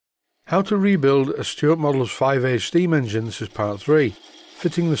How to rebuild a Stuart Model's 5A steam engine. This is part 3.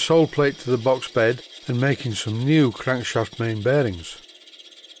 Fitting the sole plate to the box bed and making some new crankshaft main bearings.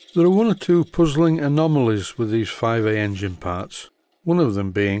 There are one or two puzzling anomalies with these 5A engine parts. One of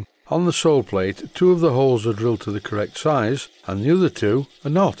them being, on the sole plate, 2 of the holes are drilled to the correct size and the other 2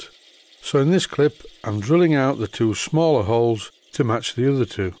 are not. So in this clip I'm drilling out the 2 smaller holes to match the other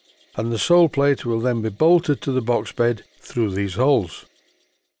 2, and the sole plate will then be bolted to the box bed through these holes.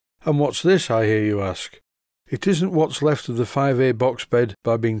 And what's this, I hear you ask? It isn't what's left of the 5A box bed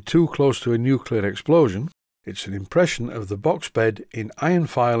by being too close to a nuclear explosion. It's an impression of the box bed in iron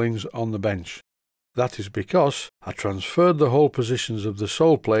filings on the bench. That is because I transferred the hole positions of the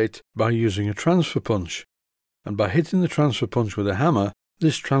sole plate by using a transfer punch, and by hitting the transfer punch with a hammer,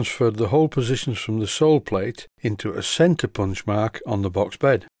 this transferred the hole positions from the sole plate into a centre punch mark on the box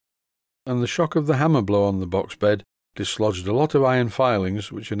bed. And the shock of the hammer blow on the box bed dislodged a lot of iron filings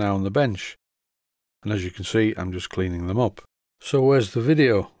which are now on the bench. And as you can see, I'm just cleaning them up. So where's the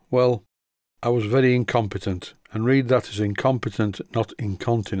video? Well, I was very incompetent, and read that as incompetent, not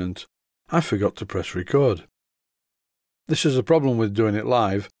incontinent. I forgot to press record. This is a problem with doing it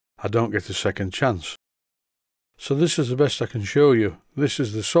live. I don't get a second chance. So this is the best I can show you. This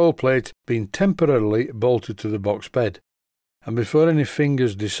is the sole plate being temporarily bolted to the box bed. And before any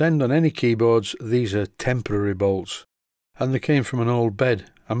fingers descend on any keyboards, these are temporary bolts. And they came from an old bed.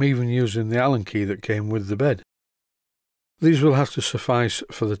 I'm even using the Allen key that came with the bed. These will have to suffice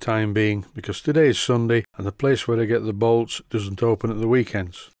for the time being, because today is Sunday and the place where I get the bolts doesn't open at the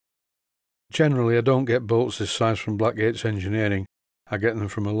weekends. Generally, I don't get bolts this size from Blackgates Engineering. I get them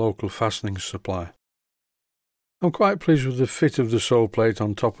from a local fastening supplier. I'm quite pleased with the fit of the sole plate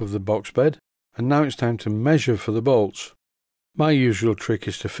on top of the box bed, and now it's time to measure for the bolts. My usual trick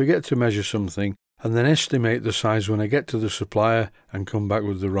is to forget to measure something and then estimate the size when I get to the supplier and come back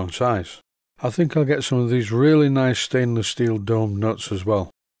with the wrong size. I think I'll get some of these really nice stainless steel domed nuts as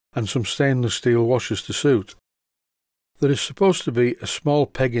well, and some stainless steel washers to suit. There is supposed to be a small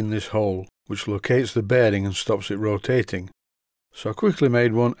peg in this hole which locates the bearing and stops it rotating. So I quickly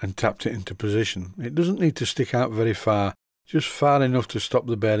made one and tapped it into position. It doesn't need to stick out very far, just far enough to stop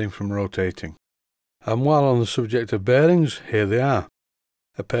the bearing from rotating. And while on the subject of bearings, here they are.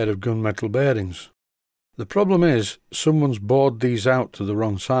 A pair of gunmetal bearings. The problem is, someone's bored these out to the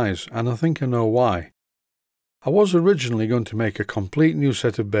wrong size, and I think I know why. I was originally going to make a complete new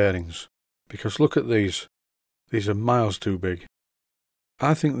set of bearings, because look at these. These are miles too big.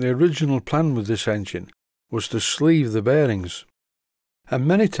 I think the original plan with this engine was to sleeve the bearings. And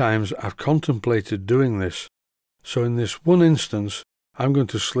many times I've contemplated doing this, so in this one instance I'm going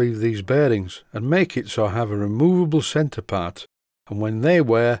to sleeve these bearings and make it so I have a removable centre part, and when they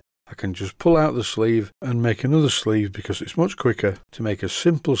wear I can just pull out the sleeve and make another sleeve, because it's much quicker to make a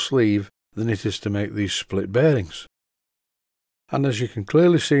simple sleeve than it is to make these split bearings. And as you can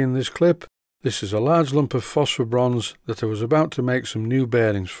clearly see in this clip, this is a large lump of phosphor bronze that I was about to make some new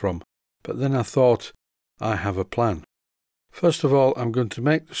bearings from, but then I thought, I have a plan. First of all, I'm going to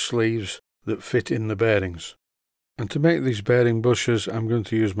make the sleeves that fit in the bearings. And to make these bearing bushers, I'm going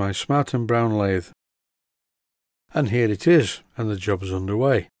to use my Smart & Brown lathe. And here it is, and the job is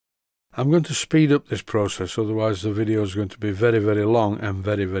underway. I'm going to speed up this process, otherwise the video is going to be very, very long and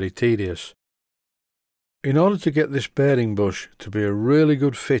very, very tedious. In order to get this bearing bush to be a really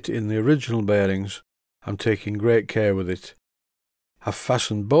good fit in the original bearings, I'm taking great care with it. I've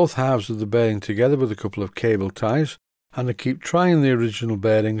fastened both halves of the bearing together with a couple of cable ties, and I keep trying the original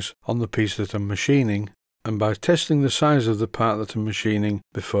bearings on the piece that I'm machining, and by testing the size of the part that I'm machining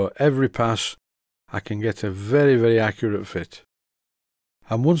before every pass, I can get a very, very accurate fit.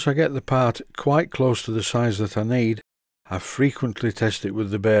 And once I get the part quite close to the size that I need, I frequently test it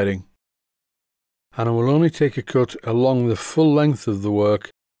with the bearing. And I will only take a cut along the full length of the work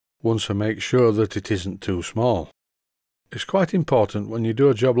once I make sure that it isn't too small. It's quite important when you do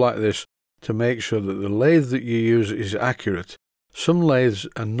a job like this to make sure that the lathe that you use is accurate. Some lathes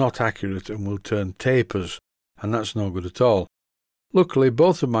are not accurate and will turn tapers, and that's no good at all. Luckily,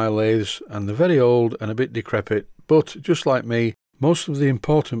 both of my lathes, and they're very old and a bit decrepit, but just like me, most of the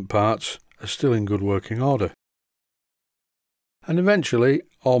important parts are still in good working order. And eventually,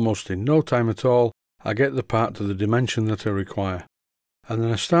 almost in no time at all, I get the part to the dimension that I require. And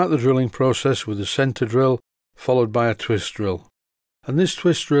then I start the drilling process with a centre drill, followed by a twist drill. And this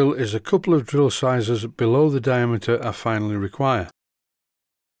twist drill is a couple of drill sizes below the diameter I finally require.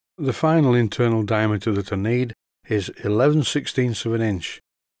 The final internal diameter that I need is 11/16 of an inch.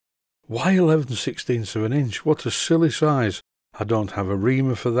 Why 11/16 of an inch? What a silly size. I don't have a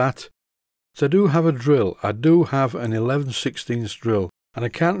reamer for that. But I do have a drill. I do have an 11/16 drill, and I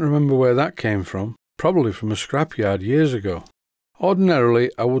can't remember where that came from, probably from a scrapyard years ago.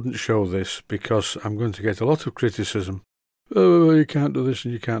 Ordinarily I wouldn't show this because I'm going to get a lot of criticism. Oh, you can't do this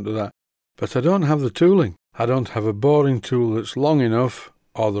and you can't do that. But I don't have the tooling. I don't have a boring tool that's long enough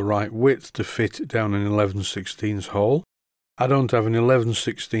or the right width to fit down an 11/16 hole. I don't have an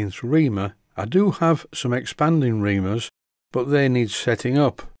 11/16 reamer. I do have some expanding reamers, but they need setting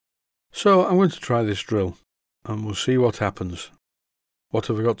up. So I'm going to try this drill, and we'll see what happens. What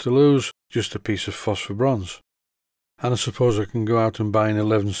have I got to lose? Just a piece of phosphor bronze. And I suppose I can go out and buy an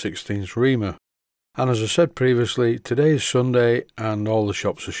 11/16 reamer. And as I said previously, today is Sunday and all the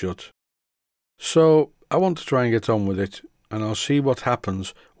shops are shut. So I want to try and get on with it, and I'll see what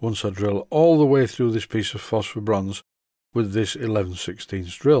happens once I drill all the way through this piece of phosphor bronze with this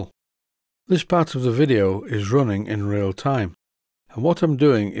 11/16 drill. This part of the video is running in real time, and what I'm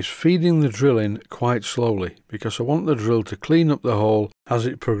doing is feeding the drill in quite slowly because I want the drill to clean up the hole as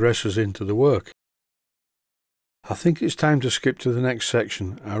it progresses into the work. I think it's time to skip to the next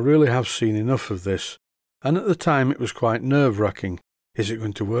section. I really have seen enough of this, and at the time it was quite nerve-wracking. Is it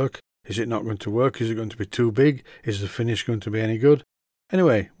going to work? Is it not going to work? Is it going to be too big? Is the finish going to be any good?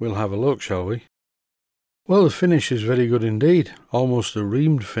 Anyway, we'll have a look, shall we? Well, the finish is very good indeed, almost a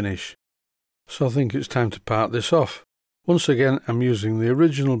reamed finish. So I think it's time to part this off. Once again, I'm using the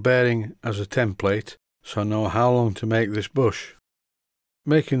original bearing as a template, so I know how long to make this bush.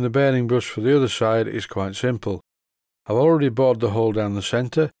 Making the bearing bush for the other side is quite simple. I've already bored the hole down the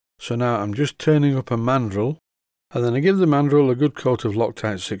centre, so now I'm just turning up a mandrel, and then I give the mandrel a good coat of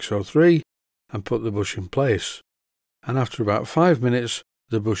loctite 603 and put the bush in place. And after about 5 minutes,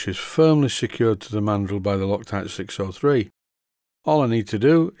 the bush is firmly secured to the mandrel by the loctite 603. All I need to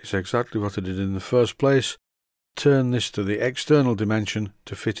do is exactly what I did in the first place, turn this to the external dimension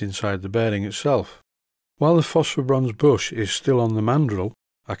to fit inside the bearing itself. While the phosphor bronze bush is still on the mandrel,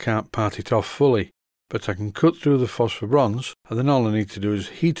 I can't part it off fully, but I can cut through the phosphor bronze, and then all I need to do is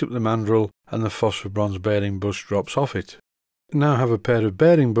heat up the mandrel and the phosphor bronze bearing bush drops off it. I now have a pair of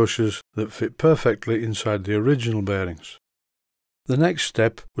bearing bushes that fit perfectly inside the original bearings. The next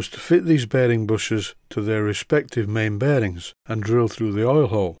step was to fit these bearing bushes to their respective main bearings and drill through the oil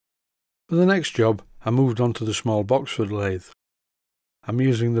hole. For the next job, I moved on to the small Boxford lathe. I'm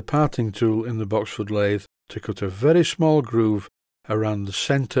using the parting tool in the Boxford lathe to cut a very small groove around the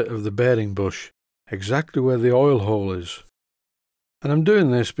centre of the bearing bush, exactly where the oil hole is. And I'm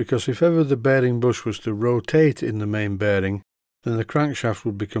doing this because if ever the bearing bush was to rotate in the main bearing, then the crankshaft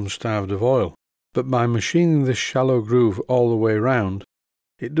would become starved of oil. But by machining this shallow groove all the way round,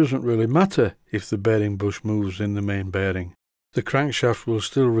 it doesn't really matter if the bearing bush moves in the main bearing. The crankshaft will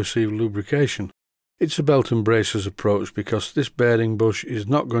still receive lubrication. It's a belt and braces approach because this bearing bush is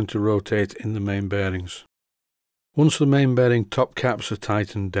not going to rotate in the main bearings. Once the main bearing top caps are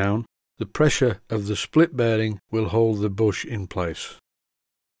tightened down, the pressure of the split bearing will hold the bush in place.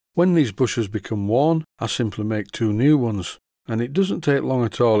 When these bushes become worn, I simply make 2 new ones, and it doesn't take long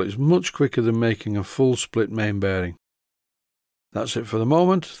at all. It's much quicker than making a full split main bearing. That's it for the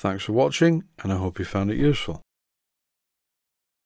moment. Thanks for watching, and I hope you found it useful.